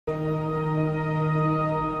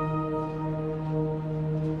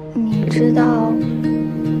知道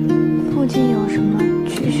附近有什么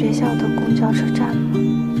去学校的公交车站吗？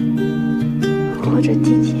或者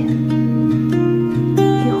地铁？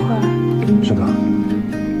一会儿。知道。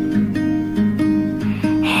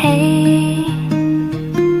嘿，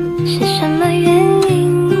是什么原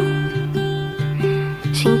因？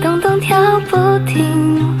心咚咚跳不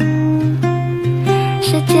停，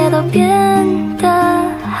世界都变得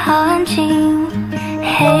好安静。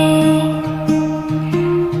嘿，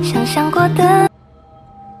想象过的。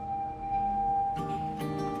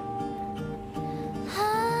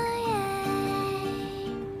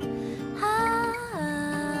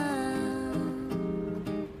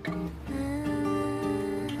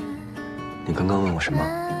你刚刚问我什么？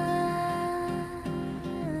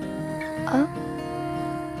啊？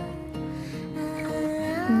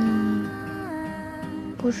你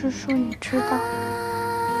不是说你知道？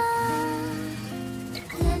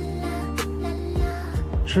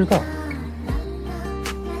知道。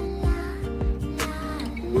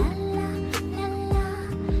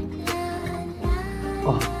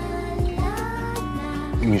哦，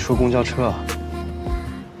你说公交车啊？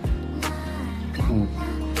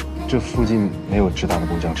这附近没有直达的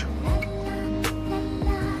公交车，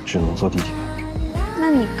只能坐地铁。那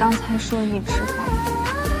你刚才说你知道？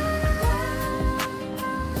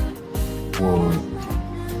我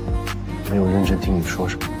没有认真听你说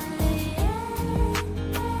什么。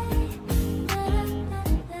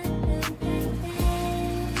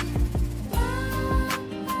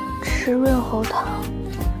吃润喉糖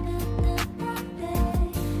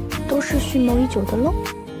都是蓄谋已久的喽。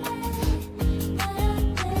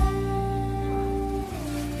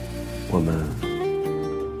我们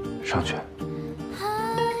上去。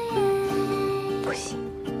不行。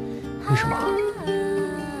为什么？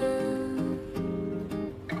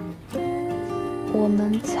我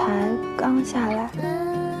们才刚下来，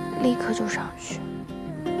立刻就上去，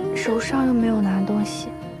手上又没有拿东西，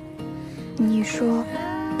你说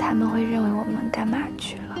他们会认为我们干嘛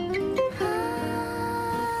去了？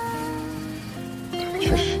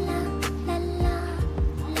确实。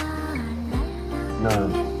那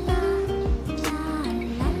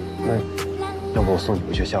要不我送你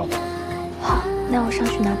回学校吧？好，那我上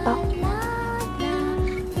去拿包。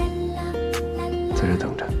在这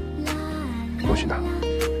等着，我去拿。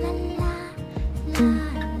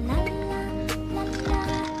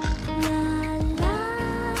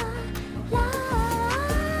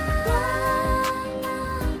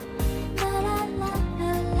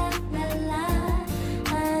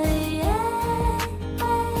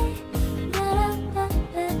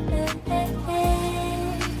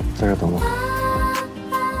在这等我。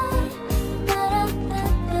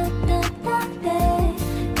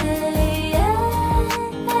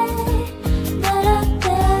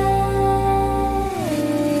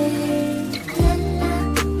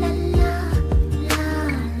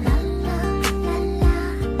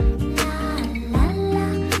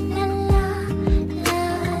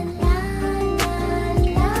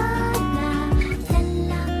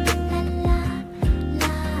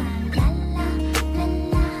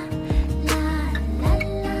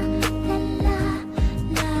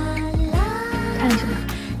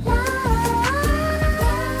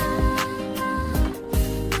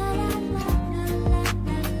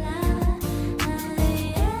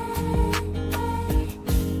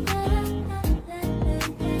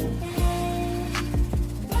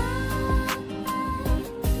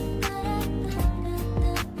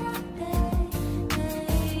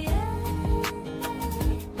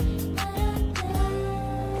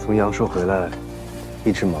从阳朔回来，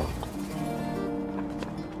一直忙，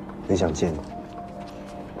很想见你。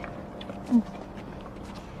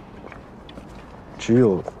只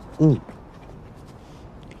有你。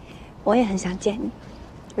我也很想见你。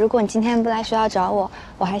如果你今天不来学校找我，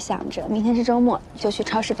我还想着明天是周末，就去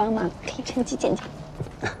超市帮忙，可以趁机见见。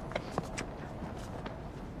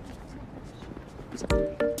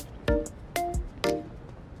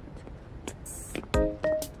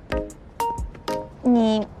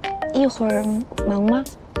你一会儿忙吗？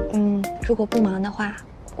如果不忙的话，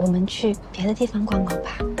我们去别的地方逛逛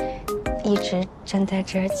吧。一直站在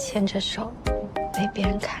这儿牵着手，被别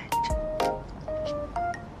人看着。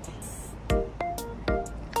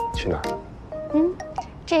去哪儿？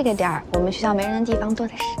这个点儿我们学校没人的地方做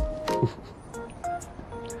的事。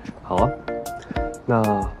好啊，那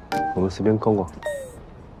我们随便逛逛。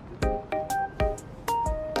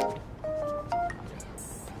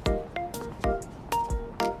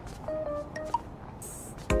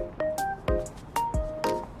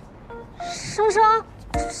生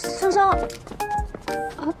生，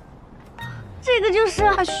这个就是。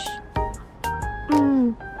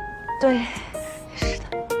对，是的。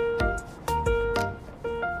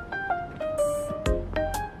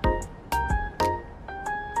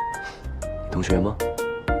你同学吗？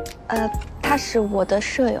他是我的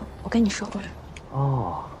舍友，我跟你说过了。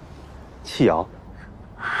哦，戚瑶。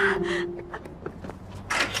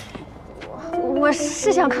我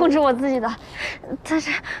是想控制我自己的，但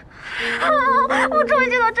是，我终于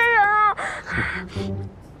见到真人了，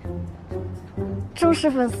忠实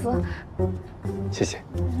粉丝。谢谢。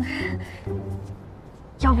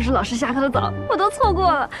要不是老师下课的早，我都错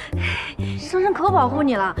过了。生生可保护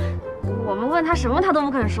你了，我们问他什么他都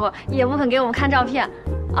不肯说，也不肯给我们看照片。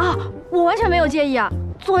啊，我完全没有介意啊。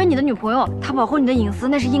作为你的女朋友，他保护你的隐私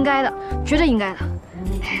那是应该的，绝对应该的。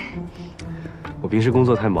我平时工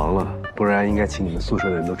作太忙了，不然应该请你们宿舍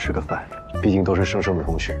的人都吃个饭，毕竟都是生生的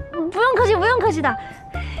同学。不用客气，不用客气的。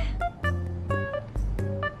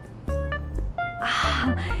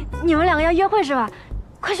啊，你们两个要约会是吧？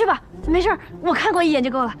快去吧，没事，我看过一眼就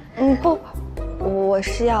够了。不，我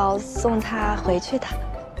是要送他回去的。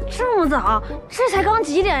这么早？这才刚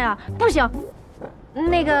几点呀？不行，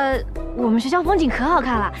那个我们学校风景可好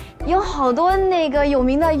看了，有好多那个有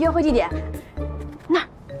名的约会地点。那儿，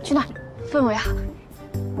去那儿，氛围好，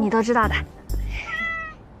你都知道的。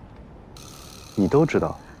你都知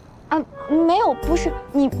道？啊，没有，不是，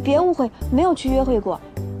你别误会，没有去约会过，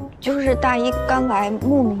就是大一刚来，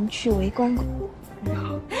慕名去围观过。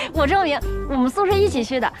我证明，我们宿舍一起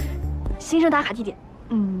去的，新生打卡地点。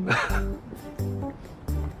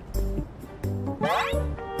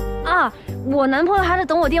啊，我男朋友还在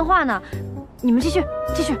等我电话呢，你们继续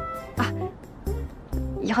啊，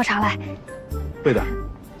以后常来。会的。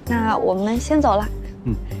那我们先走了。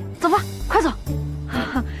走吧，快走。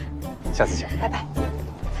下次见，拜拜。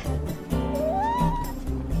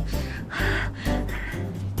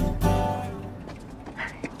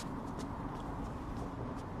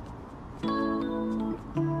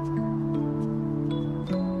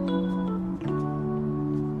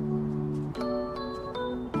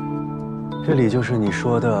这里就是你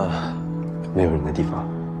说的没有人的地方。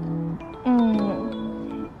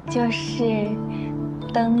就是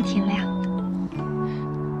灯挺亮的。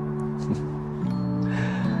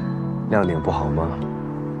亮点不好吗？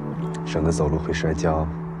省得走路会摔跤，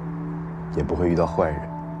也不会遇到坏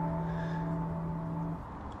人。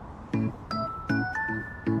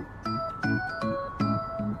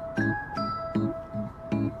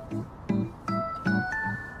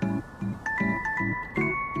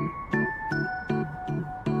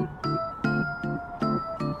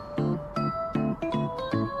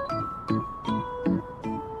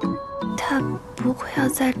他不会要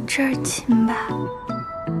在这儿亲吧？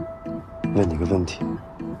问你个问题，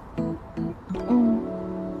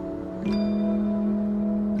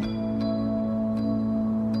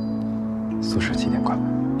宿舍几点关门？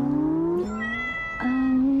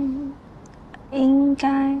应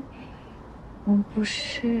该，不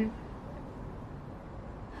是，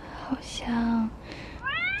好像，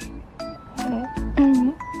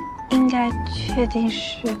应该确定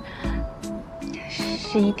是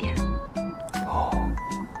11点。哦，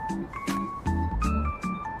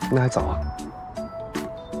那还早啊。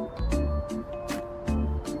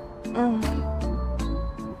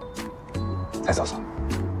再走走。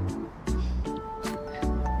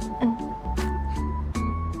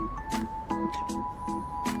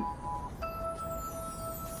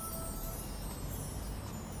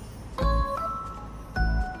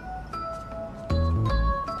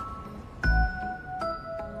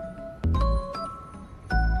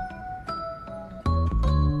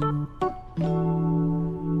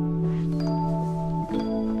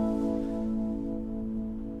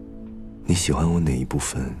你喜欢我哪一部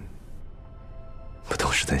分？不都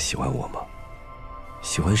是在喜欢我吗？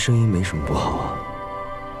喜欢声音没什么不好啊，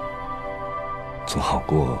总好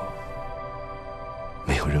过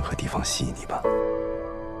没有任何地方吸引你吧。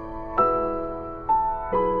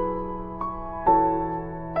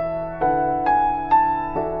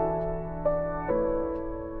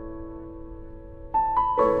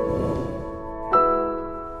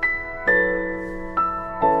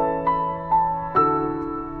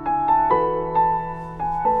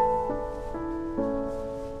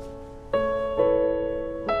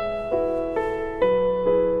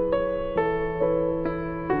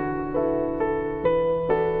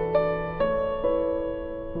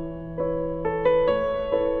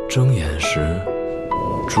睁眼时，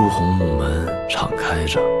朱红木门敞开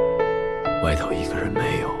着，外头一个人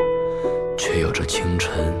没有，却有着清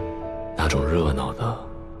晨那种热闹的、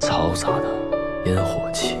嘈杂的烟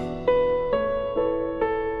火气。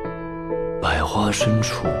百花深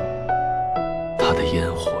处，他的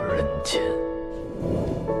烟火人间。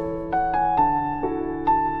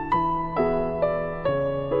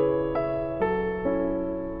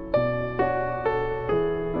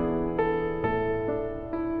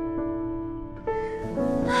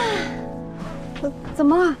怎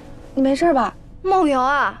么了？你没事吧？梦游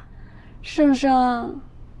啊！生生，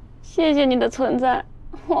谢谢你的存在，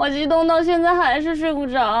我激动到现在还是睡不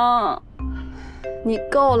着。你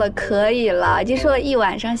够了，可以了，已经说了一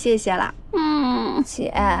晚上谢谢了。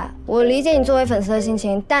姐，我理解你作为粉丝的心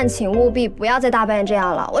情，但请务必不要再大半夜这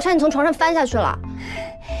样了，我差点从床上翻下去了。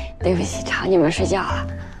对不起，吵你们睡觉了。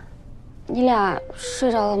你俩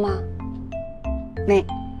睡着了吗？没。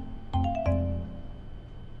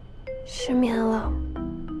失眠了。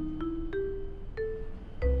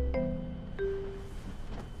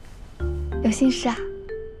有心事啊？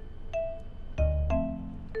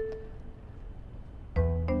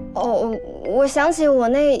哦，我想起我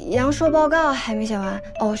那阳朔报告还没写完。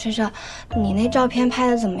哦，轩轩，你那照片拍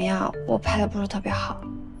的怎么样？我拍的不是特别好。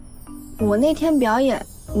我那天表演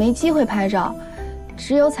没机会拍照，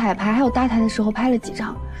只有彩排还有搭台的时候拍了几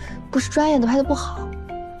张，不是专业的拍的不好。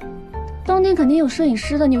当天肯定有摄影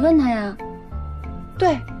师的，你问他呀。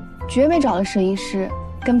对，绝美找了摄影师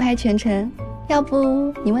跟拍全程，要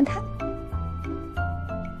不你问他？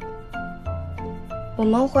我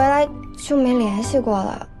们回来就没联系过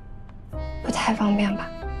了，不太方便吧？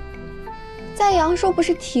在阳朔不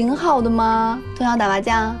是挺好的吗？通宵打麻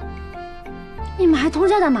将。你们还通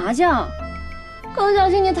宵打麻将？高小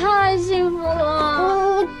青，你太幸福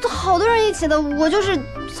了。我好多人一起的，我就是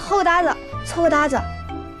凑个搭子，凑个搭子。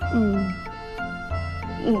嗯。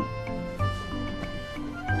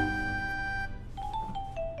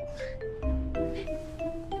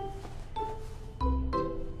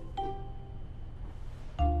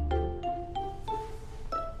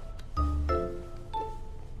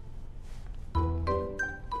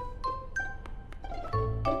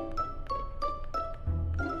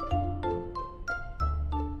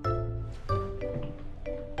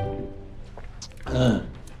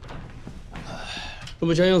这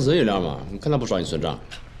不江英子饮料吗？你看他不找你算账。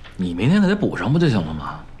你明天给他补上不就行了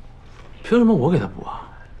吗？凭什么我给他补啊？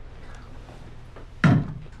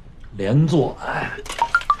连坐，哎，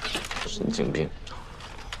神经病！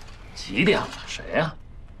几点了？谁呀？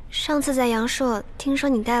上次在阳朔听说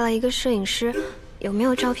你带了一个摄影师，有没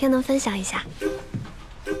有照片能分享一下？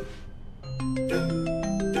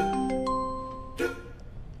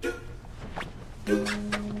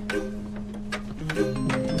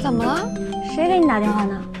怎么了？谁给你打电话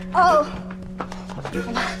呢？哦，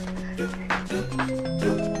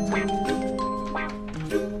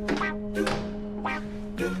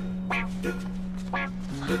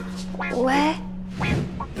喂。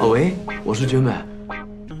喂，我是娟美。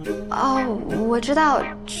哦，我知道，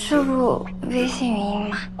这不微信语音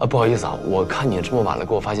吗？不好意思啊，我看你这么晚了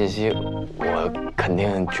给我发信息，我肯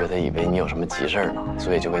定以为你有什么急事呢，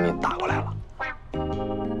所以就给你打过来了。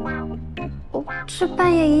这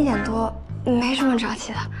半夜1点多，没什么着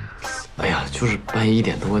急的。哎呀，就是半夜1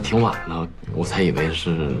点多，挺晚的，我才以为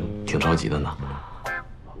是挺着急的呢。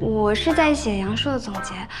我是在写阳朔的总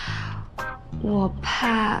结，我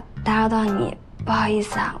怕打扰到你，不好意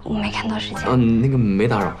思啊，我没看到时间。那个没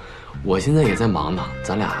打扰，我现在也在忙呢，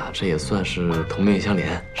咱俩这也算是同命相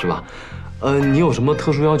连，是吧？你有什么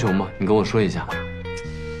特殊要求吗？你跟我说一下。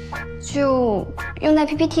就用在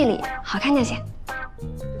PPT 里，好看就行。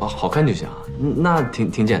哦，好看就行啊，那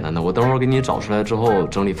挺简单的，我等会儿给你找出来之后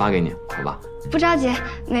整理发给你，好吧？不着急，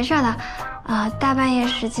没事的。大半夜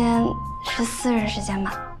时间是私人时间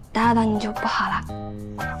嘛，打扰到你就不好了。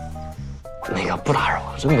那个不打扰，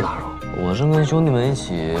真不打扰，我正跟兄弟们一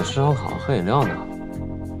起吃烧烤喝饮料呢。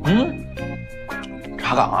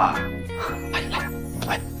查岗啊？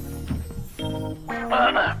来，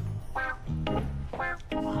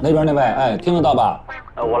那边那位，哎，听得到吧？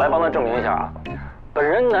我来帮他证明一下啊。本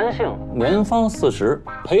人男性，年方40，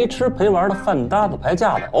陪吃陪玩的饭搭子牌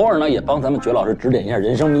架子，偶尔呢也帮咱们爵老师指点一下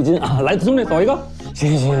人生迷津啊。来，兄弟，走一个。行，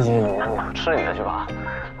吃你的去吧。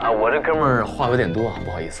我这哥们儿话有点多，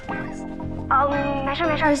不好意思。没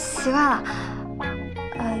事，习惯了。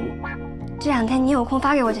这2天你有空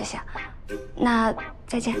发给我就行。那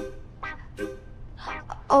再见。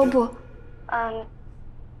哦不，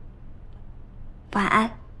晚安。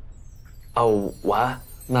晚安。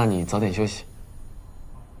那你早点休息。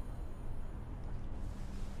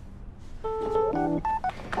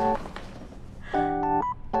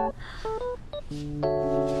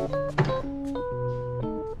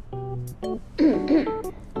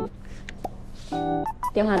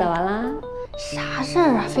电话打完啦？啥事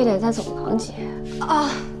儿啊？非得在走廊接？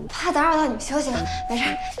怕打扰到你们休息了，没事，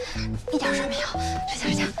一点事儿没有。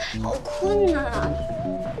睡觉，好困呐。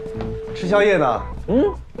吃宵夜呢？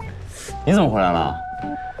你怎么回来了？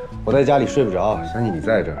我在家里睡不着，想起你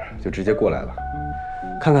在这儿，就直接过来了。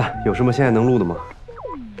看看有什么现在能录的吗？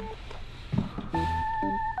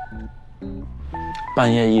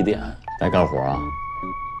半夜1点在干活啊？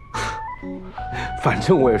反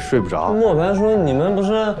正我也睡不着。莫白说你们不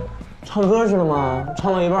是唱歌去了吗？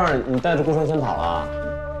唱到一半，你带着顾生先跑了。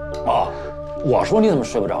哦，我说你怎么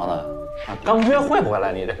睡不着呢？啊，刚约会回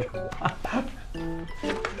来你这是。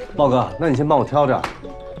豹哥，那你先帮我挑着，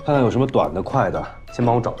看看有什么短的、快的，先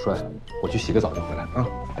帮我找出来。我去洗个澡就回来啊。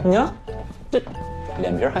你看，这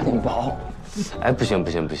脸皮还挺薄。哎，不行，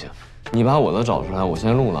你把我的找出来，我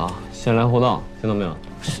先录了啊，先来后到，听到没有？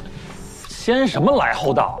先什么来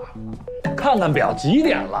后到啊？看看表几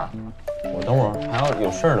点了？我等会儿还要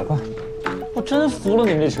有事儿呢，快！我真服了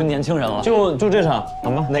你们这群年轻人了。就这场，好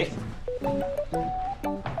吗？哪？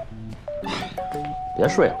别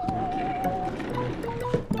睡了，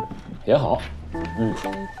也好，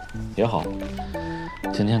也好。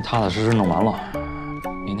今天踏踏实实弄完了，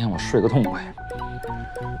明天我睡个痛快。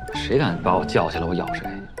谁敢把我叫起来，我咬谁。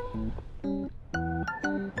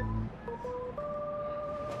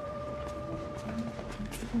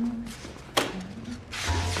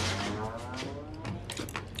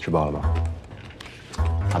吃饱了吗？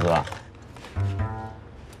大哥，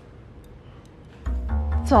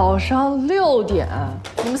早上6点，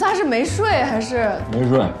你们仨是没睡还是？没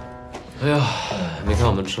睡。哎呀，没看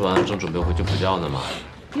我们吃完正准备回去补觉呢吗？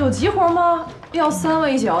有急活吗？要3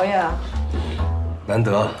位一宵夜。难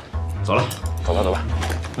得，走了，走吧走吧，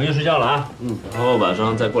回去睡觉了啊。然后晚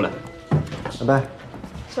上再过来。拜拜。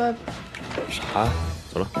拜。啥？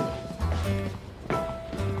走了。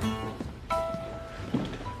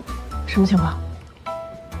什么情况？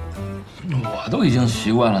我都已经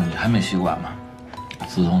习惯了，你还没习惯吗？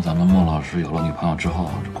自从咱们莫老师有了女朋友之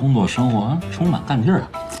后，这工作生活充满干劲儿啊。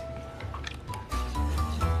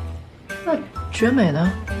那绝美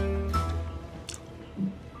呢？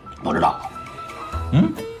不知道。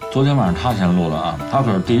昨天晚上他先录的啊，他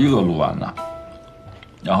可是第一个录完的，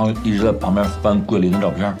然后一直在旁边翻柜里的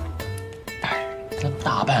照片。哎，这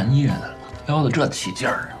大半夜的，挑的这起劲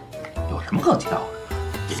儿啊，有什么可挑的？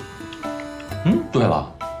对了，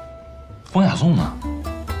风雅颂呢？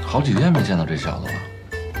好几天没见到这小子了。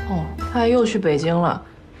哦，他又去北京了。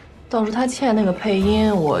倒是他欠那个配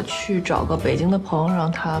音，我去找个北京的棚，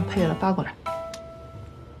让他配了发过来。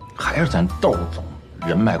还是咱窦总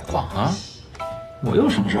人脉广啊！我有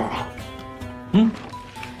什么事儿啊？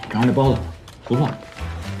尝尝这包子，不错。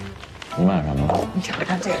你买什么？你尝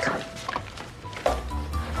尝这个。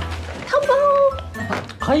汤包。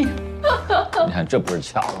嘿，你看这不是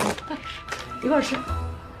巧了？一块儿吃。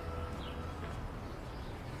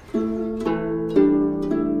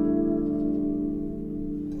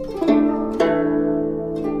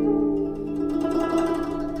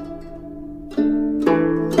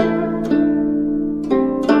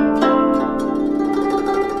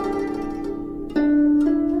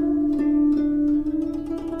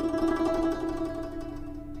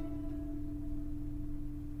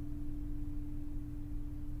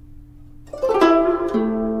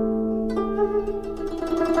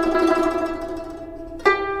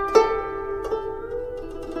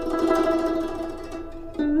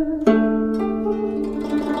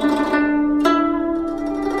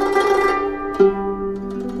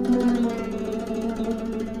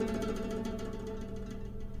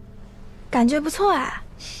感觉不错哎，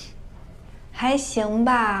还行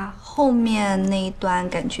吧，后面那一段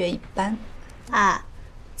感觉一般。哎，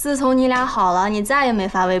自从你俩好了，你再也没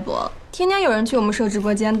发微博了，天天有人去我们社直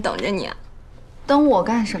播间等着你。等我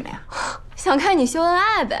干什么呀？想看你秀恩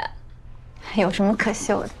爱呗。有什么可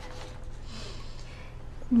秀的？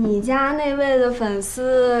你家那位的粉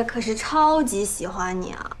丝可是超级喜欢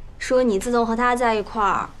你啊，说你自从和他在一块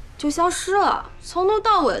儿就消失了，从头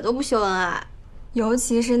到尾都不秀恩爱。尤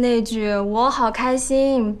其是那句“我好开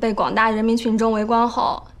心”被广大人民群众围观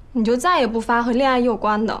后，你就再也不发和恋爱有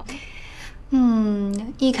关的。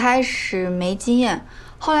一开始没经验，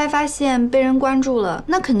后来发现被人关注了，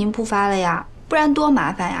那肯定不发了呀，不然多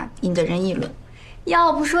麻烦呀，引得人议论。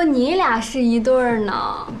要不说你俩是一对儿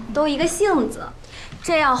呢，都一个性子。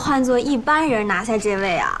这要换做一般人拿下这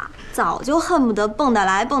位啊，早就恨不得蹦跶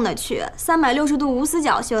来蹦跶去，360度无死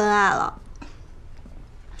角秀恩爱了。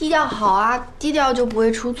低调好啊，低调就不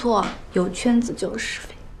会出错，有圈子就有是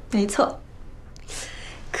非。没错。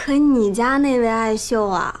可你家那位爱秀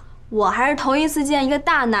啊，我还是头一次见一个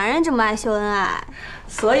大男人这么爱秀恩爱。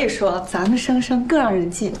所以说，咱们生生更让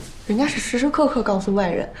人嫉妒，人家是时时刻刻告诉外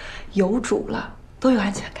人，有主了都有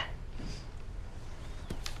安全感。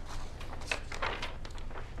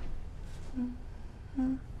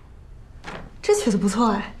这曲子不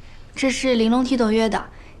错哎，这是玲珑剔透约的，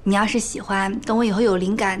你要是喜欢，等我以后有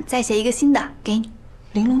灵感再写一个新的给你。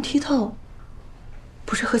玲珑剔透，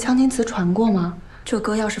不是和江金词传过吗？这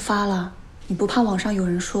歌要是发了，你不怕网上有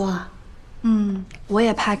人说啊？我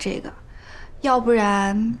也怕这个，要不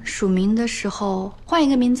然署名的时候换一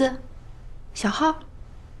个名字，小号。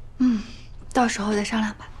到时候再商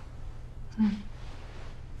量吧。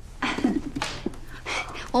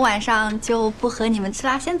我晚上就不和你们吃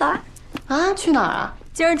啦，先走啦。啊，去哪儿啊？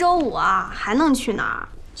今儿周五啊，还能去哪儿？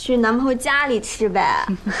去男朋友家里吃呗。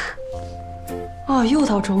哦，又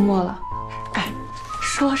到周末了。哎，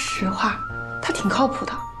说实话，他挺靠谱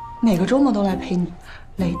的，每个周末都来陪你，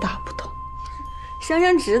雷打不动。生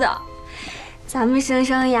生值得，咱们生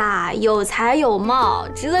生呀，有才有貌，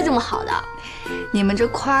值得这么好的。你们这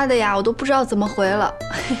夸的呀，我都不知道怎么回了。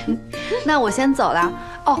那我先走了。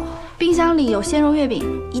哦，冰箱里有鲜肉月饼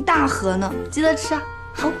，1大盒呢，记得吃啊。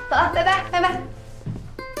好，走了，拜拜，拜拜。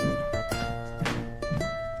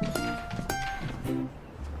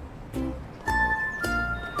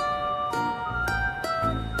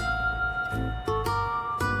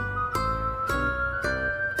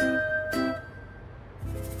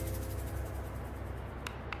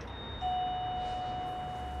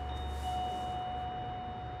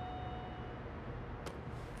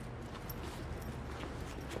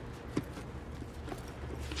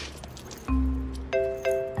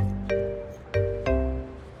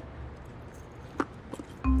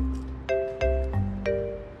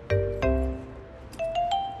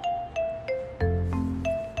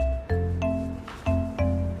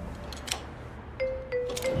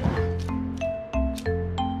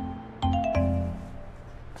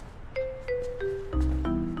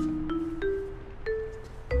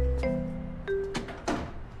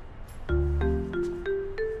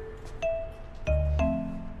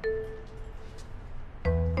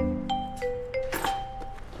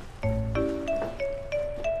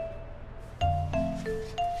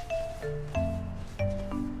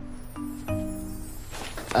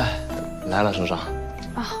来了，生生。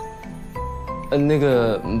那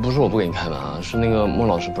个不是我不给你开门啊，是那个莫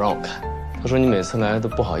老师不让我开。他说你每次来都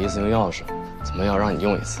不好意思用钥匙，怎么要让你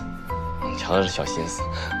用一次？你瞧这小心思。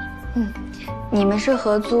你们是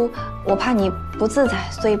合租，我怕你不自在，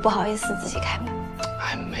所以不好意思自己开门。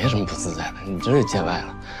哎，没什么不自在的，你这就见外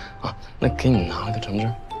了啊。那给你拿了个橙汁。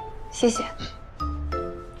谢谢。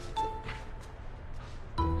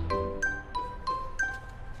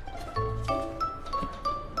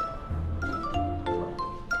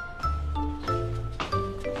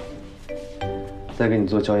再给你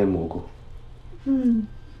做椒盐蘑菇。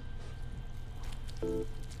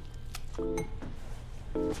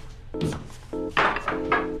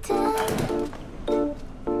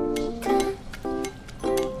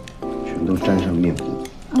全都沾上面糊。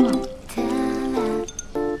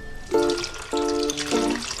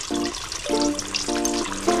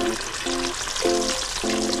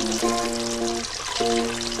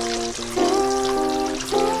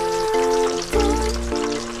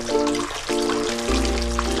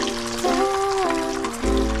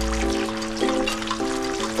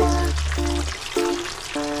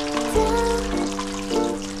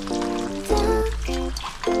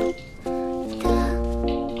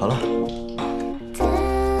好了。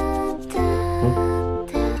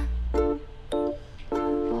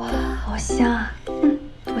哇，好香啊！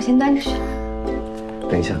我先端着去。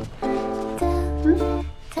等一下。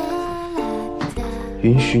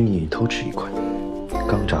允许你偷吃一块，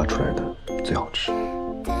刚炸出来的最好吃。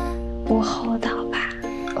不厚道吧？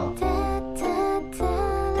啊。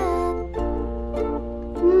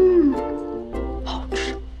好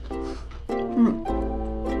吃。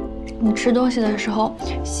你吃东西的时候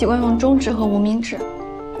习惯用中指和无名指，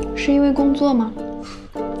是因为工作吗？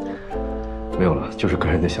没有了，就是个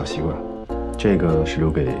人的小习惯。这个是留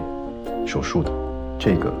给手术的，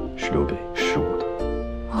这个是留给事务的。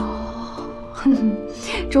哦，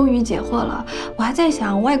终于解惑了。我还在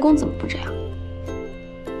想外公怎么不这样。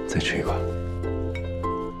再吃一块。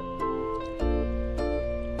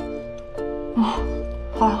哦，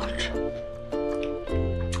好好吃。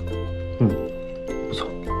不错。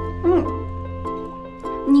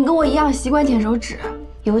你跟我一样习惯舔手指，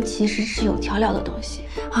尤其是吃有调料的东西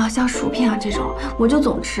啊，像薯片啊这种，我就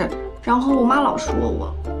总吃，然后我妈老说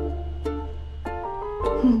我。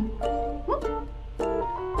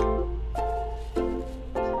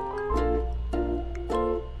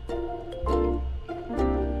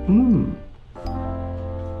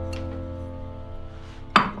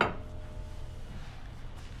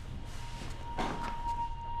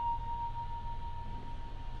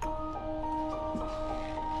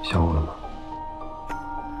想我了吗？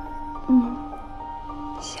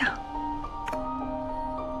想。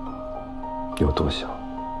有多想？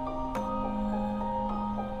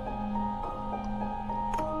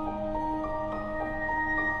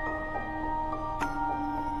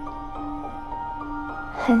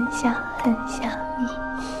很想很想你。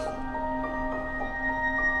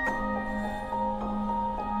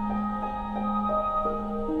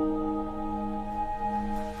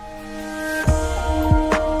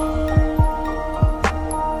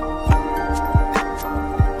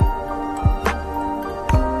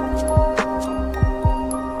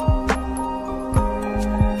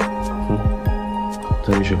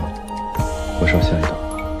在浴室吧，我上下一道。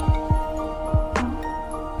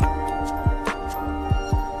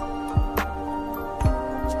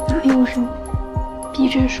哪有人逼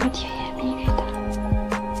着说甜言蜜语的？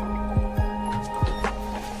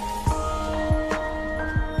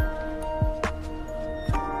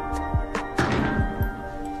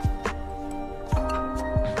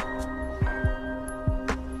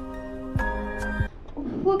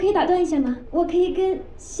我可以打断一下吗？我可以跟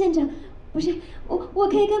县长，不是我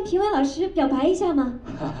可以跟评委老师表白一下吗？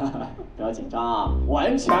不要紧张啊，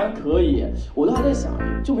完全可以。我都还在想，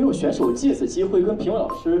就没有选手借此机会跟评委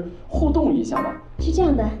老师互动一下吗？是这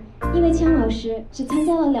样的，因为枪老师只参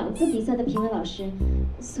加了2次比赛的评委老师，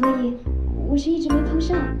所以我是一直没碰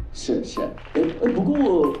上。是，不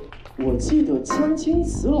过我记得江青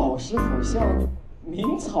慈老师好像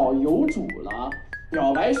名草有主了，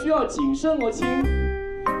表白需要谨慎哦，亲。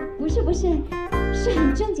不是，是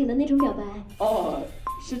很正经的那种表白。哦，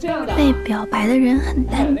是这样的。被表白的人很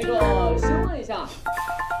淡定。那个，先问一下，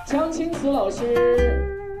江青慈老师，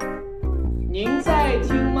您在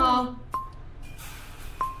听吗？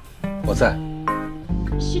我在。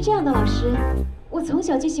是这样的，老师，我从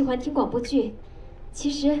小就喜欢听广播剧。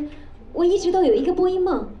其实我一直都有一个播音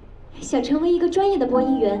梦，想成为一个专业的播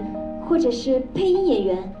音员，或者是配音演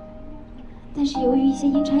员。但是由于一些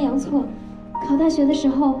阴差阳错，考大学的时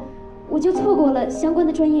候我就错过了相关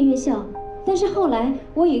的专业院校。但是后来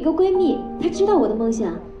我有一个闺蜜，她知道我的梦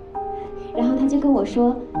想，然后她就跟我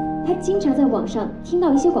说，她经常在网上听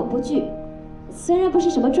到一些广播剧，虽然不是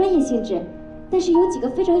什么专业性质，但是有几个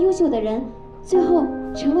非常优秀的人最后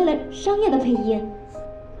成为了商业的配音。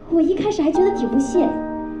我一开始还觉得挺不屑，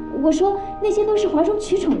我说那些都是哗众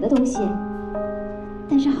取宠的东西。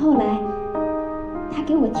但是后来她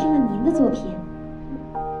给我听了您的作品，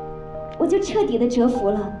我就彻底的折服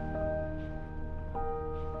了。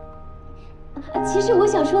其实我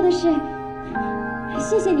想说的是，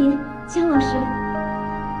谢谢您，江老师，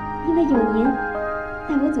因为有您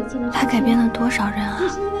带我走进了。他改变了多少人啊？也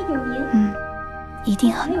是因为有您，一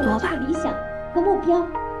定很多吧。才有了这个理想和目标。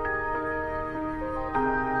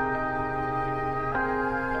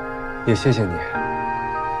也谢谢你，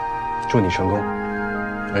祝你成功，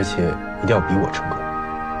而且一定要比我成功。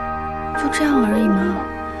就这样而已吗？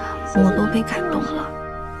我都被感动了，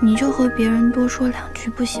你就和别人多说2句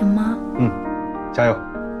不行吗？加油！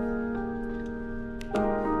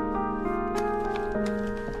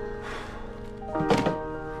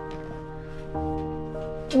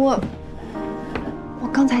我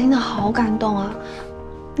刚才听得好感动啊！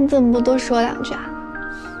你怎么不多说2句啊？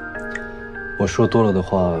我说多了的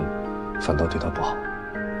话，反倒对他不好。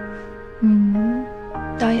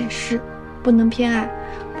倒也是，不能偏爱，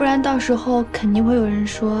不然到时候肯定会有人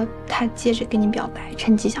说他借着跟你表白，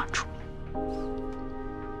趁机想出。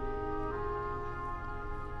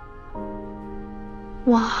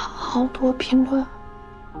哇，好多评论。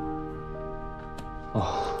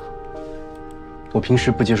我平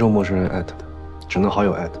时不接受陌生人艾特的，只能好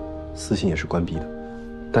友艾特，私信也是关闭的。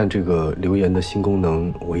但这个留言的新功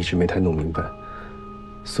能，我一直没太弄明白，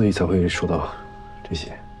所以才会说到这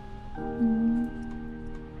些。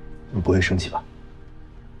你不会生气吧？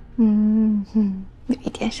有一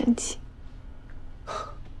点生气。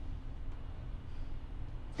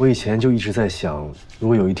我以前就一直在想，如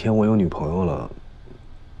果有一天我有女朋友了，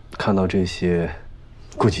看到这些，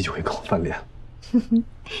估计就会跟我翻脸。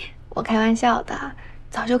我开玩笑的，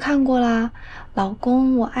早就看过啦。老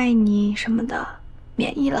公，我爱你什么的，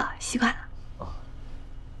免疫了，习惯了。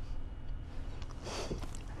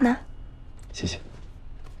那，谢谢。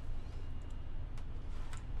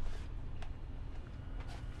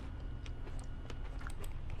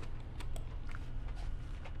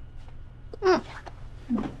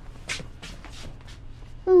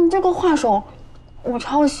这个画手我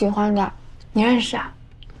超喜欢的，你认识啊？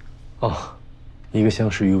一个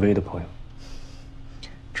相识于微的朋友。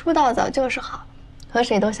出道早就是好，和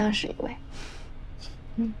谁都相识于微。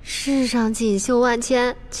世上锦绣万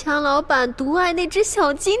千，强老板独爱那只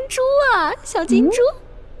小金猪啊！小金猪，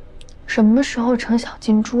什么时候成小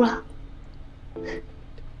金猪了？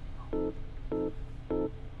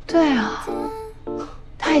对啊，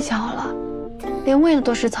太巧了，连喂的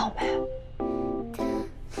都是草莓。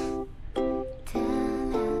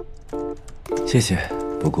谢谢，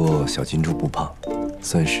不过小金猪不胖。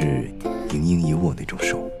算是盈盈一握那种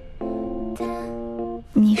瘦。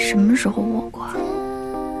你什么时候握过？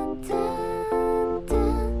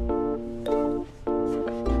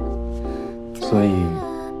所以，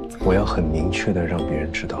我要很明确的让别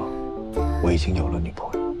人知道，我已经有了女朋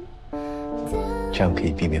友，这样可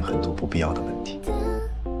以避免很多不必要的问题。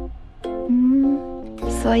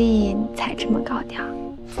所以你才这么高调。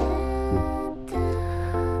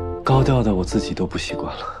高调的我自己都不习惯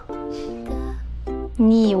了。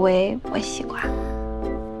你以为我习惯？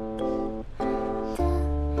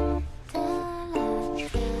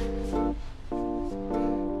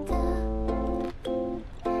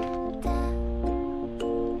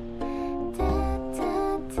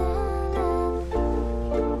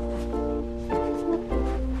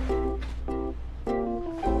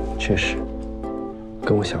确实，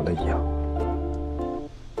跟我想的一样，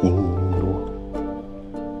盈盈一握。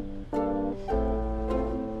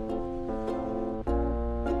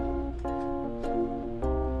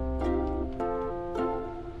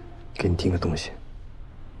给你订个东西。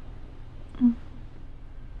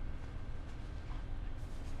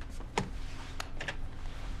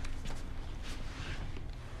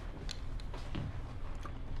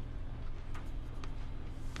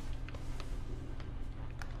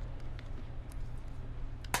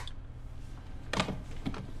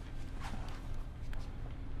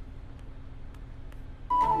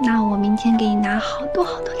那我明天给你拿好多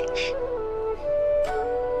好多零食。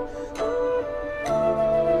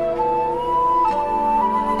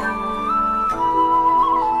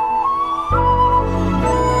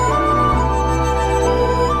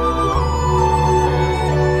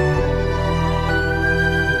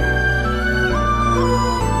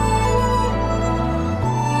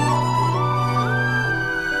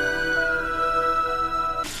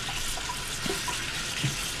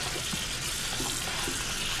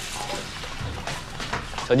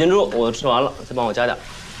小金猪，我吃完了，再帮我加点。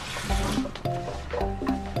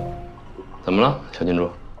怎么了，小金猪？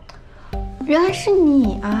原来是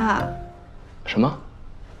你啊！什么？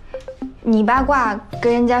你八卦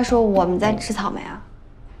跟人家说我们在吃草莓啊？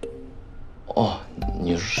哦，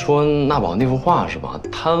你说娜宝那幅画是吧？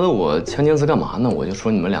他问我锵坚词干嘛呢？我就说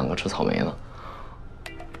你们两个吃草莓呢。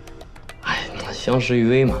哎，相识于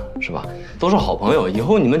微嘛，是吧？都是好朋友，以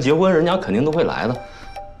后你们结婚，人家肯定都会来的，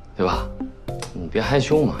对吧？你别害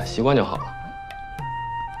羞嘛，习惯就好了。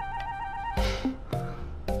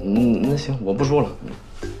那行，我不说了。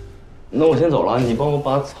那我先走了，你帮我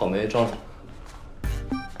把草莓装上。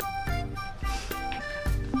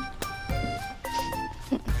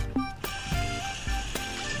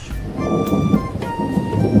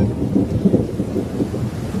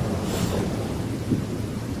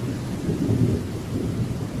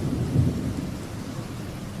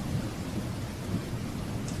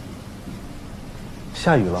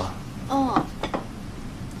下雨了。哦。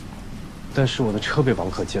但是我的车被网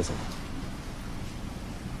可借走了。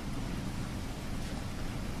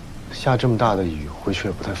下这么大的雨，回去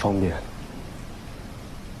也不太方便。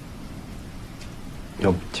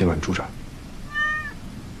要不今晚住这儿？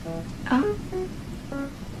啊？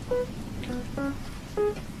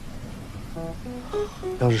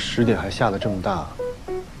要是10点还下得这么大，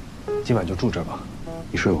今晚就住这儿吧。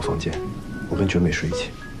你睡我房间，我跟娟美睡一起。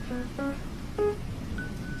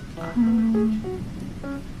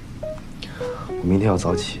我明天要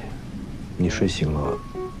早起，你睡醒了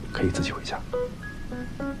可以自己回家。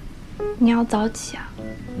你要早起啊？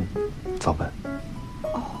早班。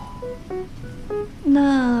哦，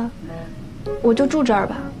那我就住这儿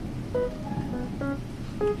吧。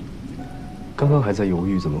刚刚还在犹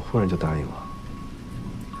豫，怎么忽然就答应了？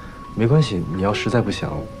没关系，你要实在不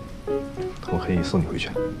想，我可以送你回去。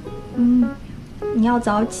你要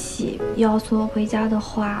早起，又要送我回家的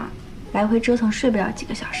话，来回折腾睡不了几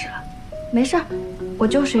个小时了。没事儿，我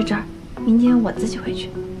就睡这儿，明天我自己回去。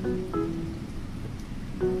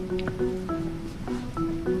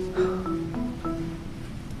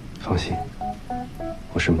放心，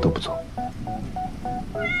我什么都不做。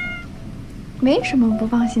没什么不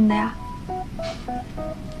放心的呀。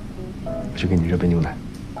我去给你热杯牛奶。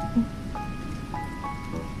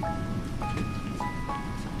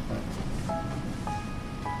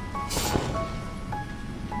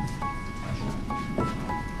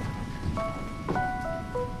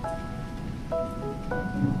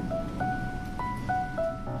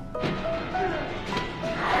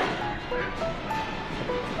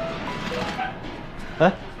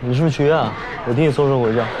哎，你是不是去医院啊？我替你送人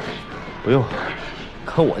回家。不用，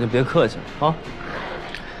可我就别客气了啊。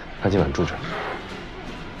他今晚住这儿。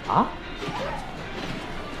啊？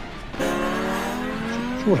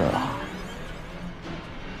住这儿了？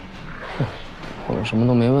哼，我我什么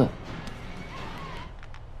都没问。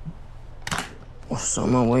我什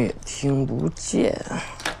么我也听不见。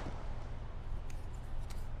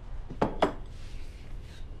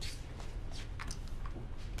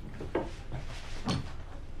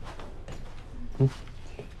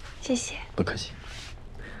谢谢。不客气。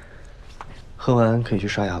喝完可以去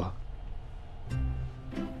刷牙了。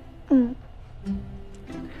嗯。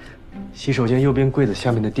洗手间右边柜子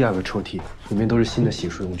下面的第2个抽屉，里面都是新的洗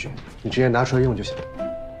漱用具，你直接拿出来用就行。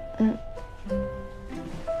嗯。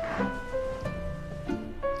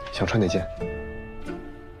想穿哪件？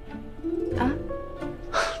啊？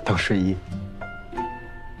当睡衣。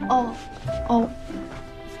哦，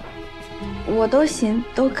我都行，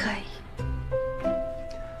都可以。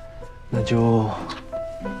那就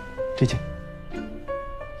这件。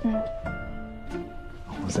嗯。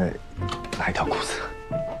我再拿一条裤子。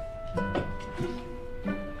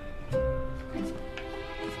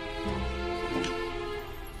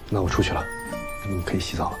那我出去了，你们可以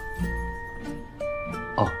洗澡了。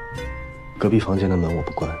哦，隔壁房间的门我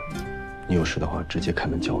不关，你有事的话直接开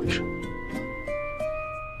门叫我一声。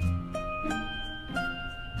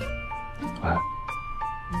晚安。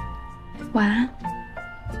晚安。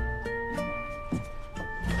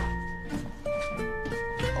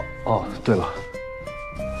哦，对了，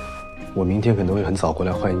我明天可能会很早过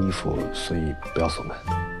来换衣服，所以不要锁门。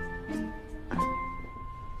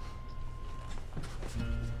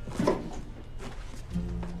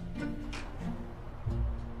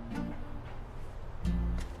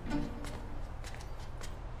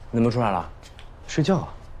你怎么出来了？睡觉。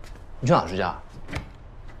你去哪睡觉？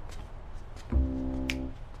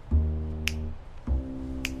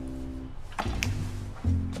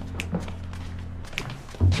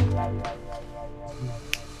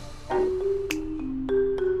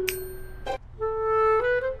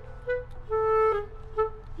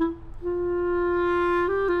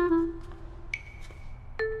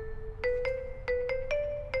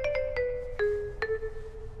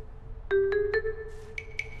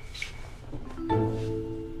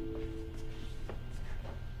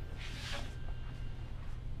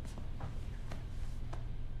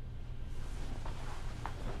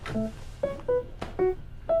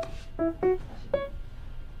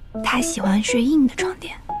他喜欢睡硬的床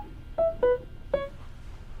垫。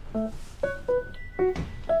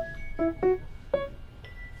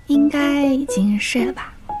应该已经睡了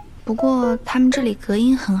吧？不过他们这里隔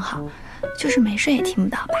音很好，就是没睡也听不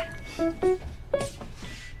到吧？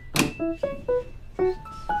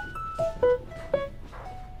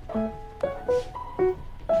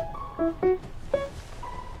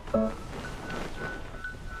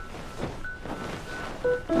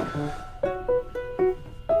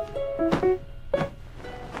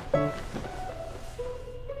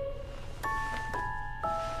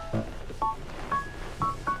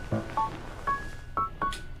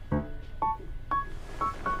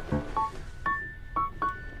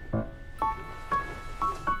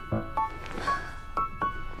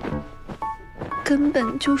根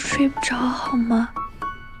本就睡不着，好吗？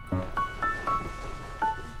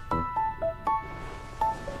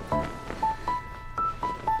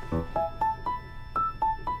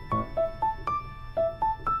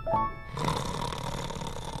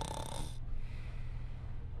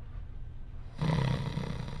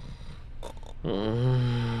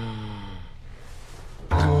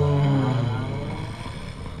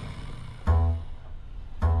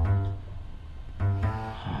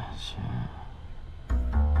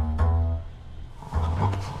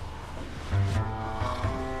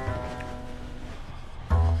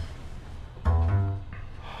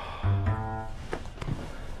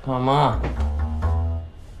干嘛？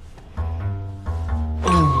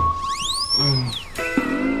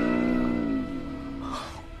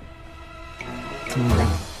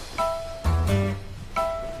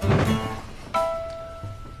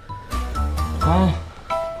啊！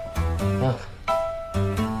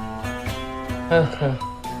哎。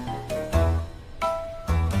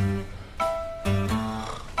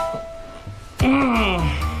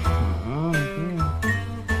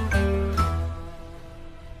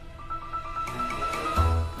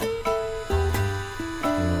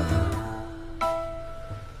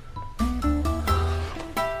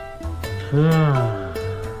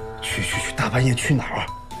去，大半夜去哪儿？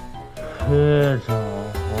去找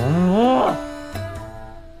红木。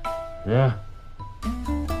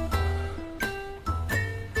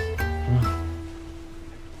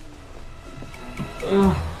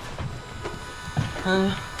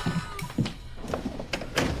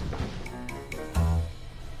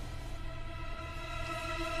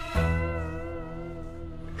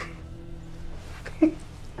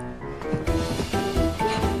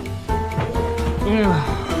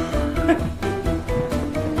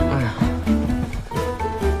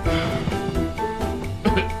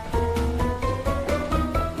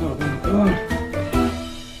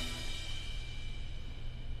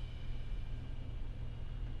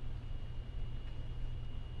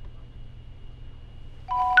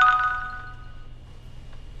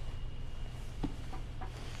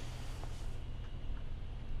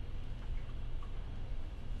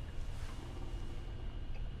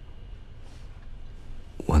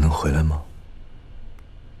我能回来吗？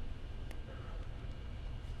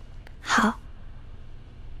好。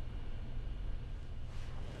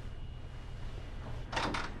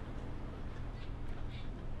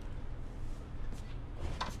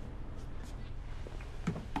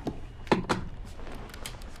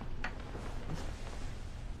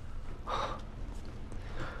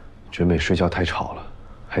真美睡觉太吵了，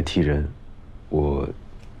还踢人，我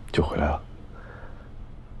就回来了。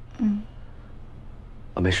嗯。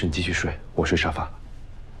啊，没事，你继续睡，我睡沙发。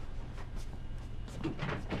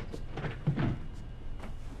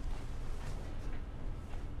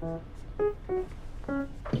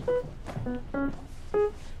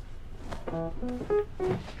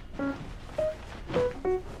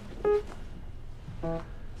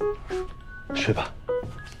睡吧。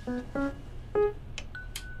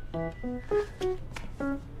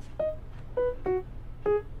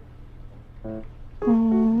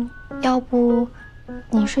要不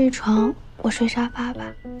你睡床，我睡沙发吧。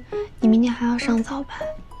你明天还要上早班，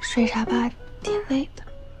睡沙发挺累的。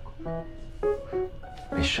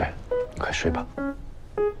没事，你快睡吧。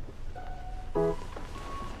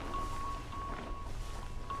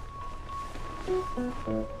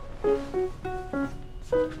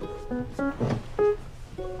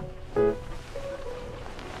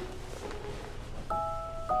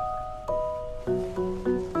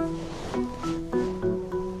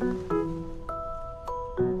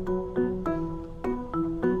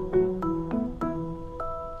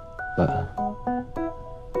晚安。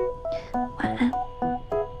晚安。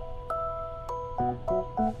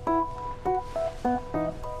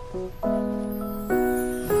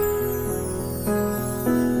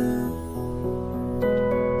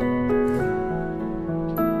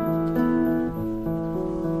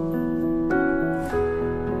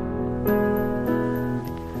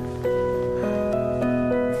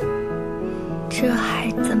这还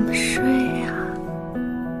怎么睡呀？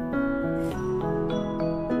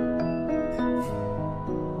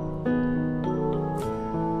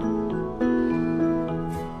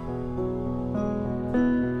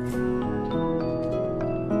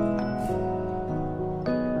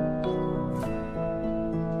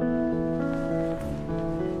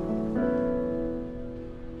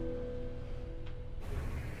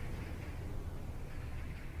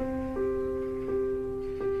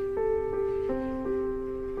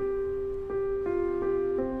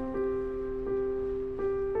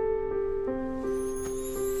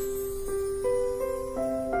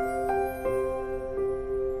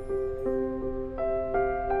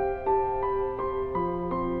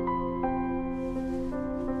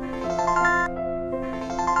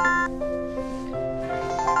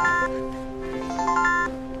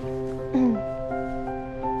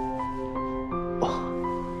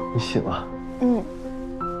你醒了？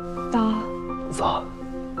早。早，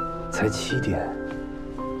才7点。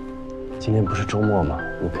今天不是周末吗？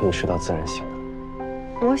你可以睡到自然醒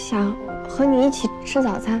的。我想和你一起吃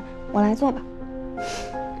早餐，我来做吧。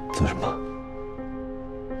做什么？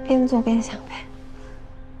边做边想呗。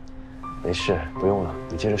没事，不用了，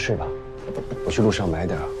你接着睡吧。我去路上买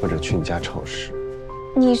点，或者去你家超市。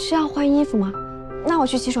你是要换衣服吗？那我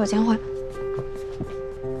去洗手间换。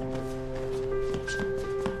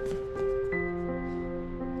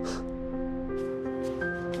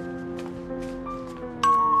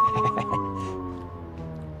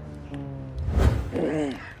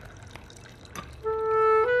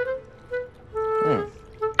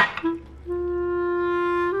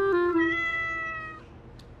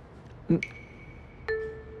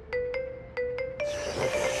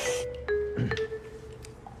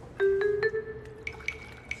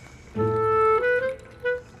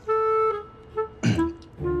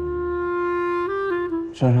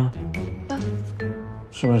珊珊，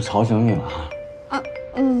是不是吵醒你了？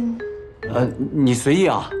你随意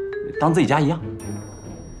啊，当自己家一样。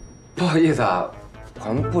不好意思啊，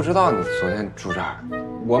我们不知道你昨天住这儿，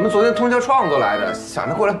我们昨天通宵创作来着，想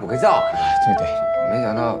着过来补个觉。对对，没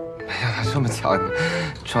想到这么巧，你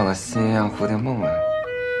撞到新鸳鸯蝴蝶梦了。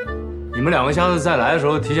你们两个下次再来的时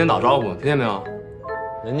候提前打招呼，听见没有？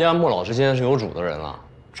人家莫老师现在是有主的人了，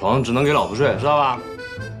床只能给老婆睡，知道吧？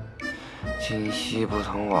今夕不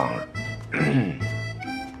同往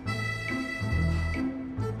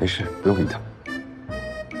没事，不用理他。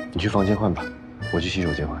你去房间换吧，我去洗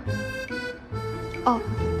手间换。哦。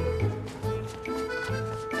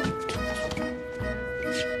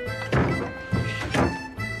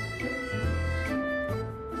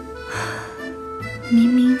明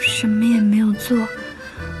明什么也没有做，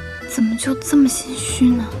怎么就这么心虚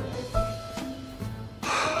呢？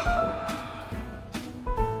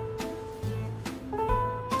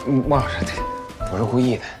孟老师，我是故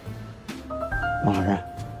意的。孟老师，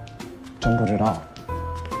真不知道。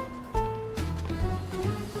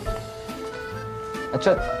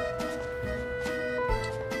这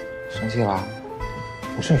生气了？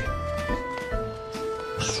不至于。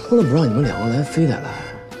说了不让你们两个来，非得来，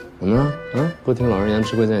怎么了？嗯，不听老师言，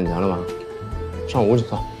吃亏在眼前了吧？上屋去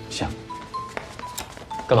走。行。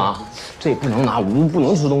干嘛？这不能拿，屋不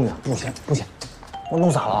能吃东西。不行不行，我弄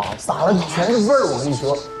洒了，洒了全是味儿，我跟你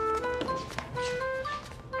说。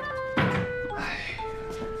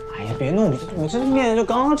哎呀，别弄，我这面就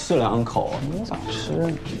刚吃2口，你咋吃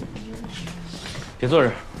呢？别坐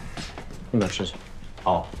着，那边吃去。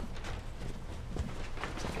好。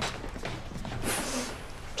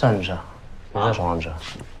站着吃，别在床上吃。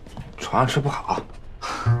床上吃不好。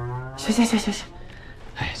行。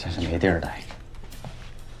哎，真是没地儿待。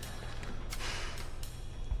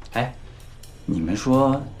哎，你们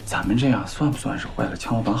说咱们这样算不算是坏了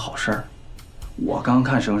枪老板好事儿？我刚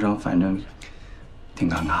看生生，反正挺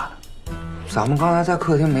尴尬的。咱们刚才在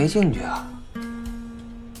客厅没进去啊？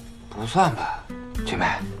不算吧，俊梅。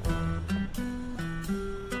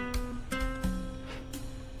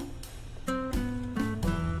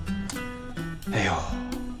哎呦，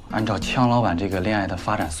按照枪老板这个恋爱的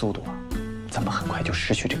发展速度啊，咱们很快就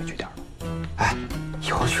失去这个据点了。哎，以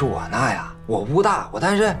后去我那呀，我屋大，我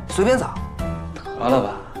单身，随便找。得了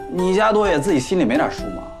吧，你家多爷自己心里没点数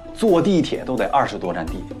吗？坐地铁都得20多站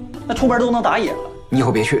地，那出门都能打野了。你以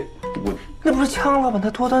后别去，那不是枪老板他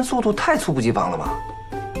脱单速度太猝不及防了吗？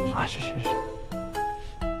啊，是。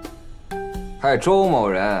还有周某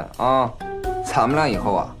人啊，咱们俩以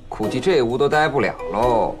后啊，估计这屋都待不了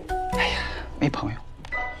喽。哎呀，没朋友。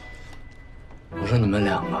我说你们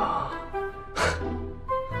两个，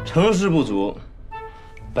成事不足，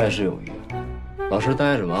败事有余。老实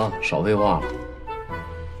待着吧，少废话了。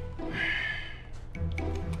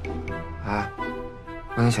哎，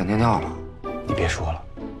那你想尿尿了？你别说了，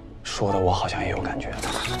说的我好像也有感觉。走，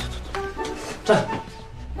站，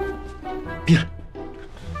闭着。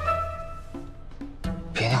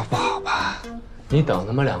别尿不好吧？你等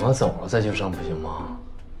他们两个走了再去上不行吗？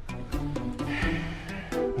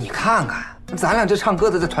你看看，咱俩这唱歌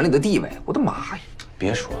的在团里的地位，我的妈呀！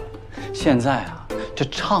别说了，现在啊，这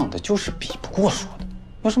唱的就是比不过说的，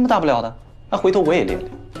有什么大不了的？那回头我也练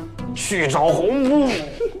练。去找红布，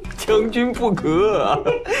将军不可。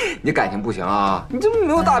你感情不行啊，你这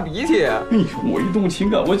没有大鼻涕。哎呦，我一动情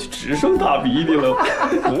感，我就只剩大鼻涕了，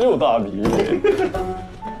只有大鼻涕。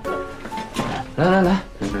来，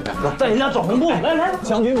在你家找红布，来，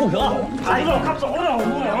将军不可。哎，他找不了红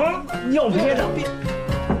布啊，要憋着。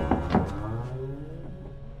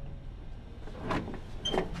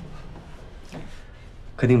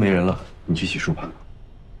客厅没人了，你去洗漱吧。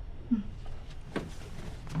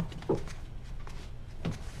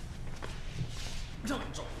让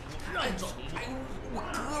找，哎呦，我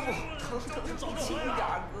胳膊疼，轻点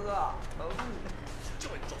哥，疼。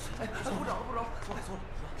哎，不找，我来做。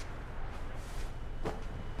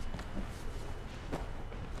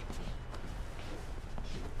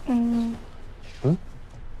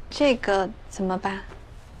这个怎么办？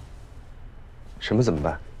什么怎么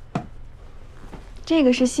办？这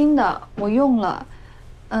个是新的，我用了。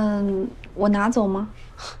我拿走吗？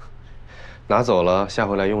拿走了，下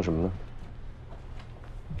回来用什么呢？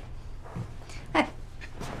哎，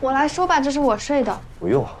我来说吧，这是我睡的。不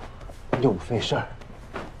用，又不费事儿。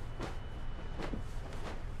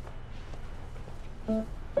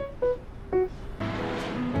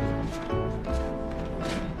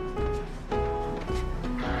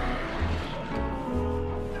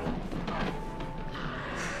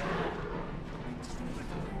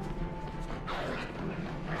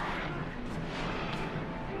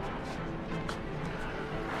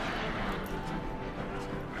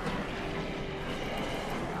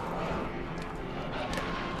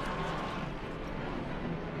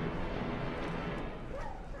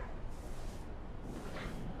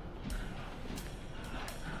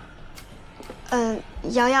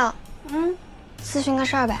瑶瑶，咨询个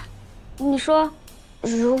事儿呗。你说，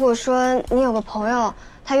如果说你有个朋友，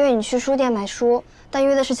他约你去书店买书，但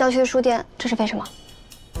约的是郊区的书店，这是为什么？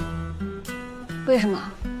为什么？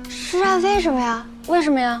是啊，为什么呀？为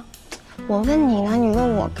什么呀？我问你呢，你问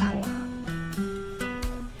我干嘛？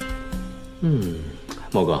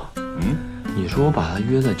茂哥，你说我把他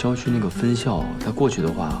约在郊区那个分校，他过去的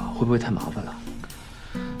话，会不会太麻烦了？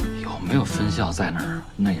有没有分校在那儿？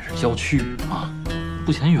那也是郊区啊，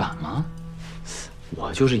不嫌远吗？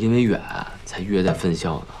我就是因为远才约在分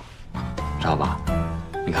校的，知道吧？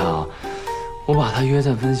你看啊，我把他约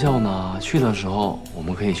在分校呢，去的时候我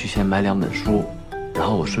们可以去先买2本书，然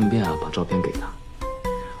后我顺便把照片给他。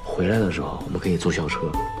回来的时候我们可以坐校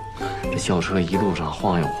车，这校车一路上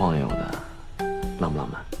晃悠晃悠的，浪不浪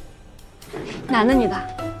漫？男的女的？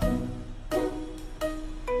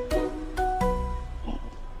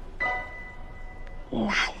男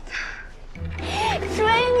的。追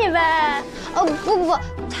你呗！哦不，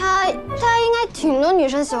他应该挺多女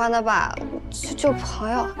生喜欢的吧？就朋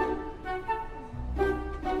友。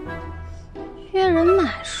约人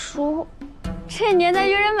买书，这年代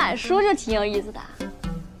约人买书就挺有意思的。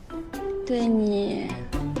对你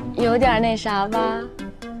有点那啥吧？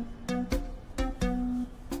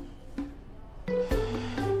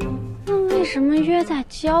那为什么约在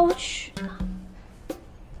郊区呢？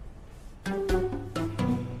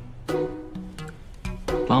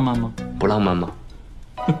浪漫吗？不浪漫吗？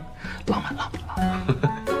浪漫。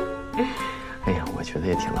哎呀，我觉得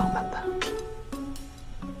也挺浪漫的。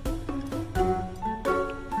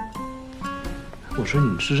我说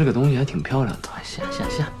你织这个东西还挺漂亮的，下。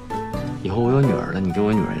以后我有女儿了，你给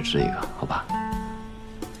我女儿也织一个，好吧？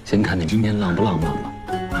先看你今天浪不浪漫吧。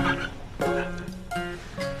哎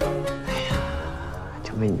呀，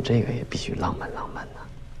就为你这个也必须浪漫的，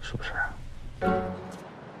是不是？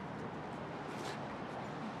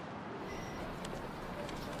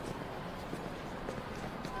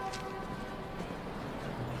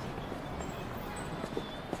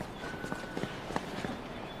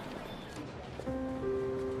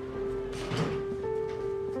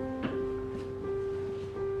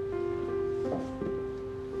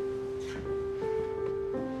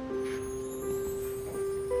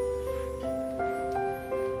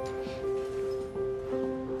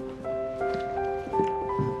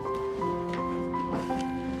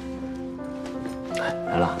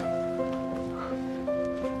来了。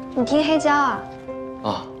你听黑胶啊？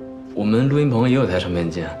啊，我们录音棚也有台唱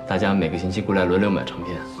片机，大家每个星期过来轮流买唱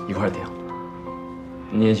片，一块儿听。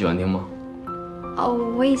你也喜欢听吗？哦，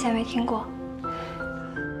我以前没听过。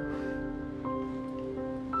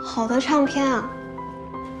好多唱片啊！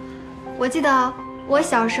我记得我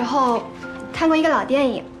小时候看过一个老电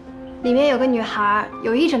影，里面有个女孩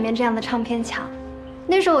有一整面这样的唱片墙。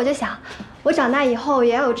那时候我就想，我长大以后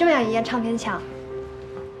也要有这么样一面唱片墙。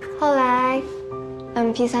后来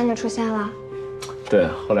MP3 就出现了。对，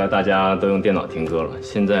后来大家都用电脑听歌了，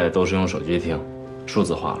现在都是用手机听，数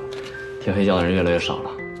字化了，听黑胶的人越来越少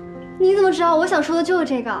了。你怎么知道我想说的就是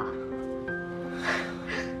这个？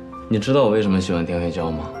你知道我为什么喜欢听黑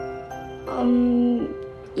胶吗？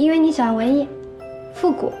因为你喜欢文艺、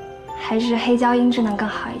复古，还是黑胶音质能更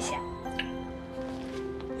好一些？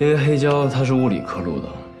因为黑胶它是物理刻录的，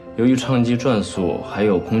由于唱机转速还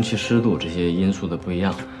有空气湿度这些因素的不一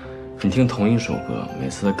样，你听同一首歌，每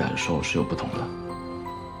次的感受是有不同的。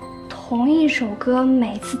同一首歌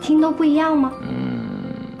每次听都不一样吗？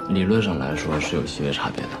理论上来说是有细微差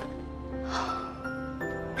别的。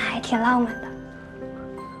那还挺浪漫的。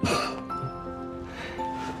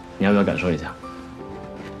你要不要感受一下？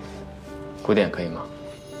古典可以吗？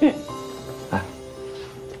来。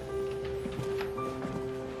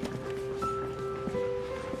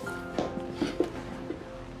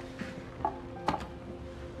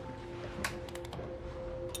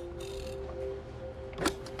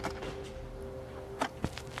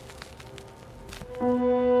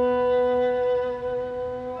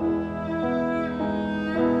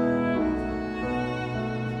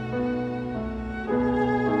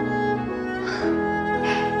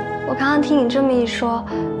我刚刚听你这么一说，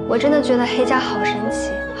我真的觉得黑胶好神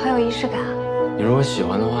奇，好有仪式感啊！你如果喜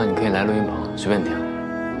欢的话，你可以来录音棚随便听。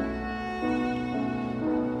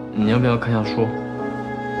你要不要看下书？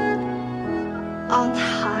哦，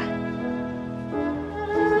好啊。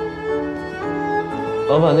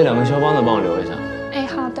老板，那2个肖邦的帮我留一下。哎，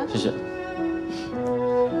好的。谢谢。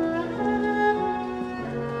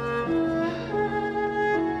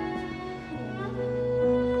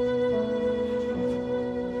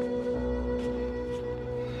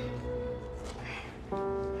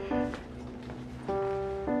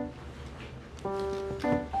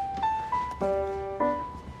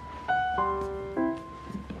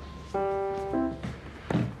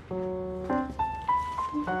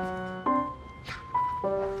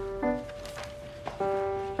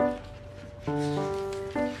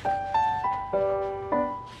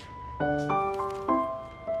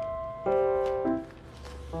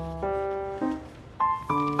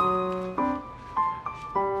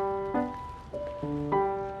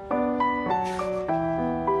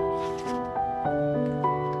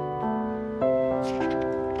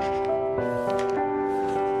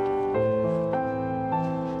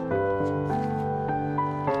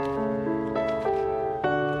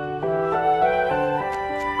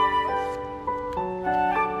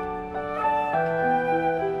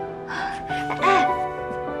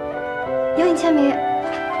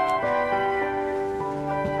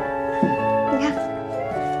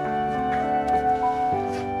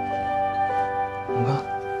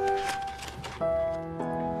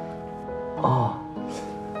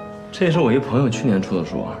这是我一朋友去年出的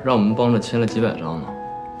书，让我们帮着签了几百张呢。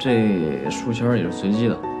这书签也是随机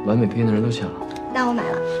的，完美配音的人都签了。那我买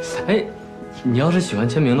了。哎，你要是喜欢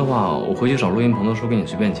签名的话，我回去找录音棚的书给你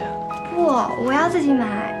随便签。不，我要自己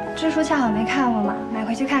买。这书恰好没看过嘛，买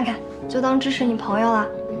回去看看，就当支持你朋友了。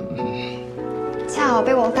恰好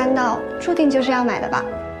被我翻到，注定就是要买的吧？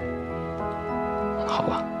好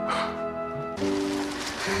吧。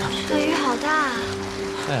这雨好大。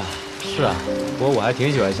哎呀，是啊，不过我还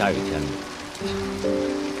挺喜欢下雨天的。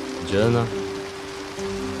你觉得呢？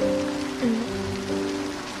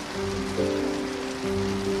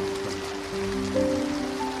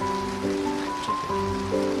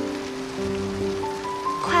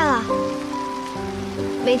快了，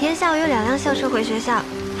每天下午有2辆校车回学校，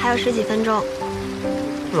还有10几分钟。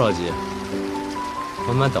不着急，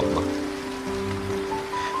慢慢等吧。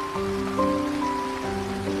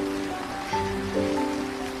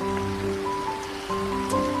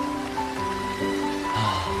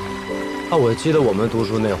我记得我们读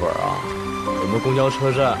书那会儿啊，我们公交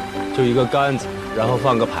车站就一个杆子，然后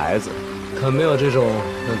放个牌子，可没有这种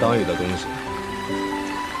能挡雨的东西。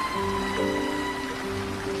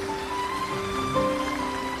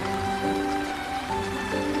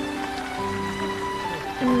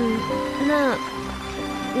那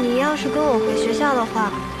你要是跟我回学校的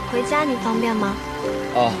话，回家你方便吗？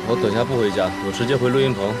我等下不回家，我直接回录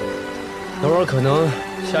音棚。等会儿可能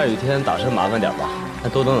下雨天打车麻烦点吧，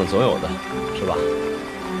但多等等总有的，是吧？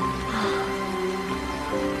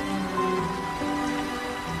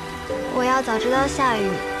我要早知道下雨，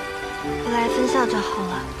不来分校就好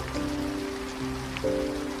了。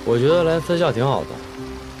我觉得来分校挺好的。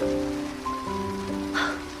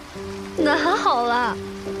哪好了？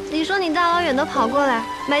你说你大老远的跑过来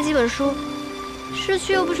买几本书，市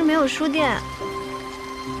区又不是没有书店。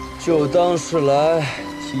就当是来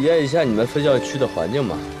体验一下你们分校区的环境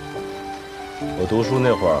嘛。我读书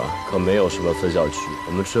那会儿可没有什么分校区，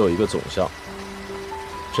我们只有一个总校。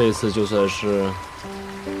这一次就算是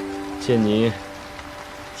借你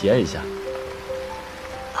体验一下。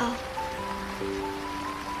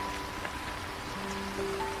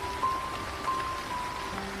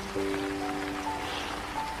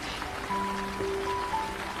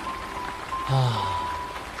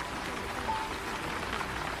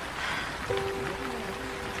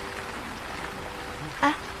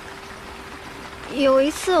有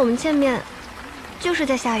一次我们见面，就是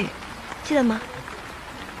在下雨，记得吗？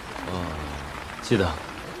记得。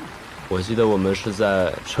我记得我们是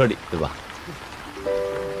在车里，对吧？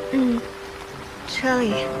车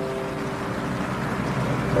里。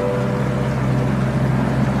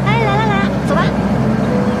哎，来，走吧。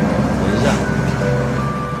等一下，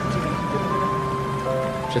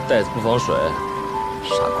这袋子不防水，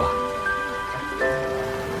傻瓜。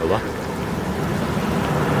走吧。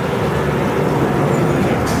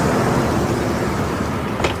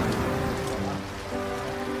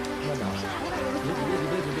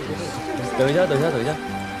等一下！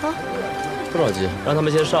不着急，让他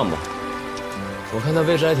们先上吧。我看那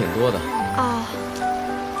位置还挺多的。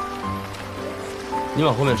你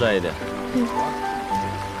往后面站一点。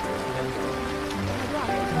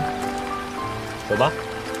走吧。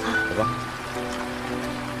走吧。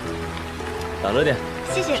挡着点。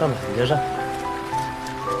谢谢。上吧，你先上。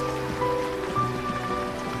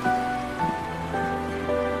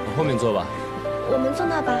往后面坐吧。我们坐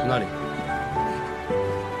那吧。那里。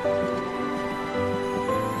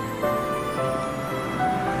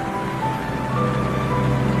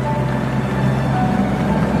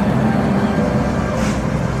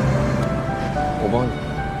我帮你。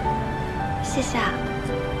谢谢啊。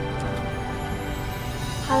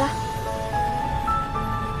好了。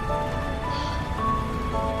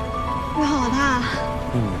雨好大。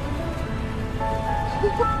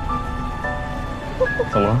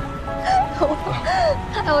怎么了？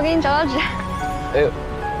我给你找纸。哎，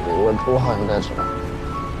我好像带纸了。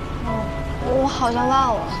我好像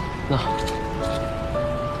忘了。那。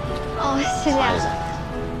谢谢。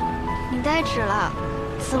你带纸了，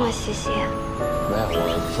这么细心。没有，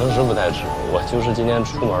我平时不带纸，我就是今天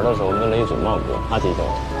出门的时候闷了一嘴冒歌，他提醒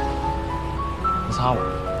我。你擦吧。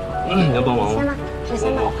你要帮忙吗？先吧，纸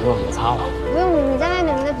先吧。不用，你擦吧。不用，你在外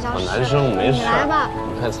面淋的比较湿。我男生没事。你来吧。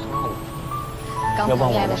你快擦吧。刚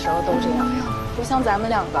谈恋爱的时候都这样，不像咱们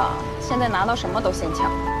两个，现在拿到什么都先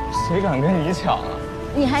抢。谁敢跟你抢啊？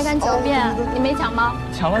你还敢狡辩？你没抢吗？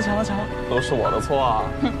抢了，都是我的错啊！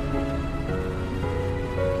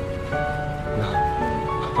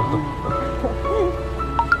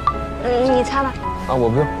你擦吧。我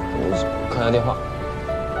不用，我看下电话。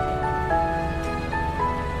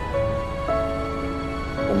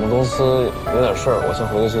我们公公司有点事儿，我先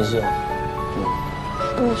回个信息啊。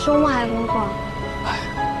你周末还工作？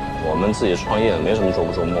我们自己创业，没什么周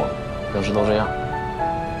不周末，平时都这样。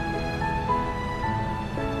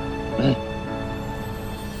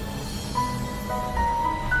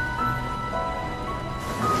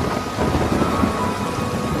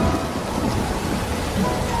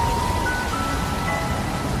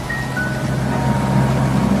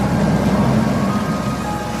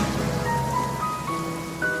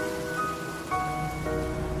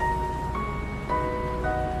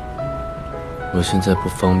我现在不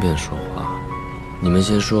方便说话，你们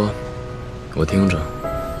先说，我听着，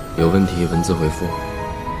有问题文字回复。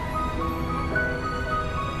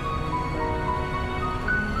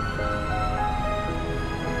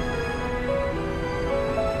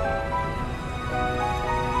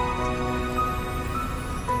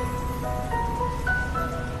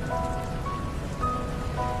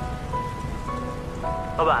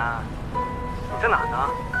老板，你在哪呢？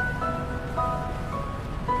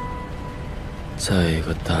在一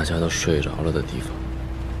个大家都睡着了的地方。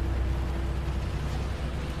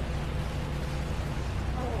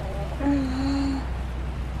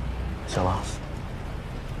行了。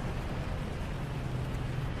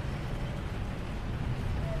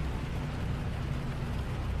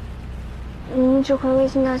你一直回微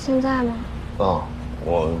信到现在吗？啊，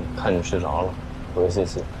我看你睡着了，回个信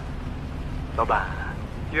息。老板，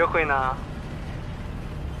约会呢？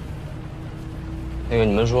那个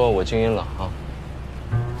你们说我静音了啊。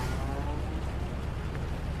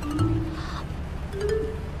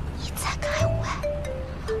你在开我哎？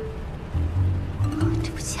对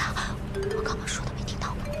不起啊，我刚刚说的没听到。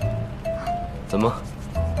怎么？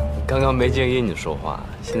刚刚没静音你说话，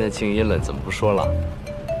现在静音了，怎么不说了？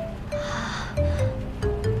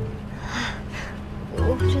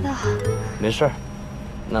我不知道。没事儿，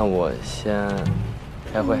那我先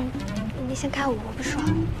开会。你先开我不说。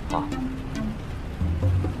好。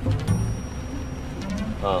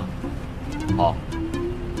嗯，好。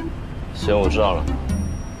行，我知道了。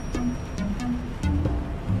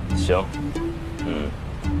行，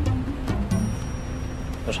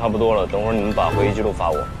那差不多了。等会儿你们把会议记录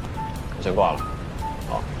发我，我先挂了。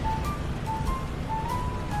好。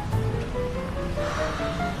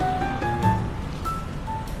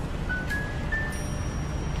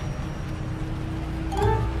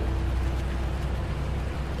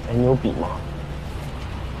哎，你有笔吗？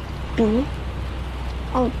笔？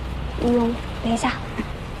哦，有。等一下。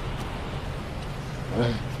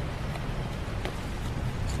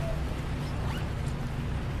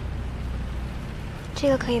这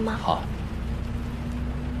个可以吗？好。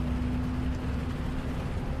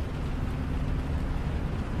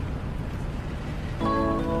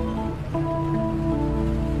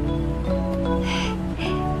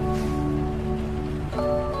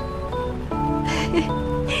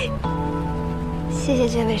谢谢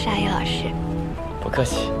这位沙野老师。不客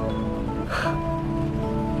气。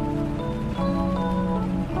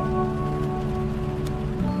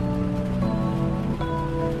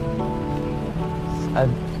哎，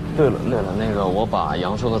对了，那个我把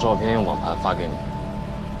杨硕的照片用网盘发给你。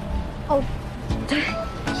哦，对，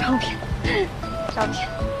照片，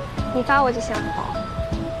你发我就行。好，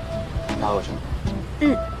发过去。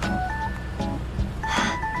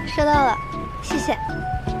收到了，谢谢。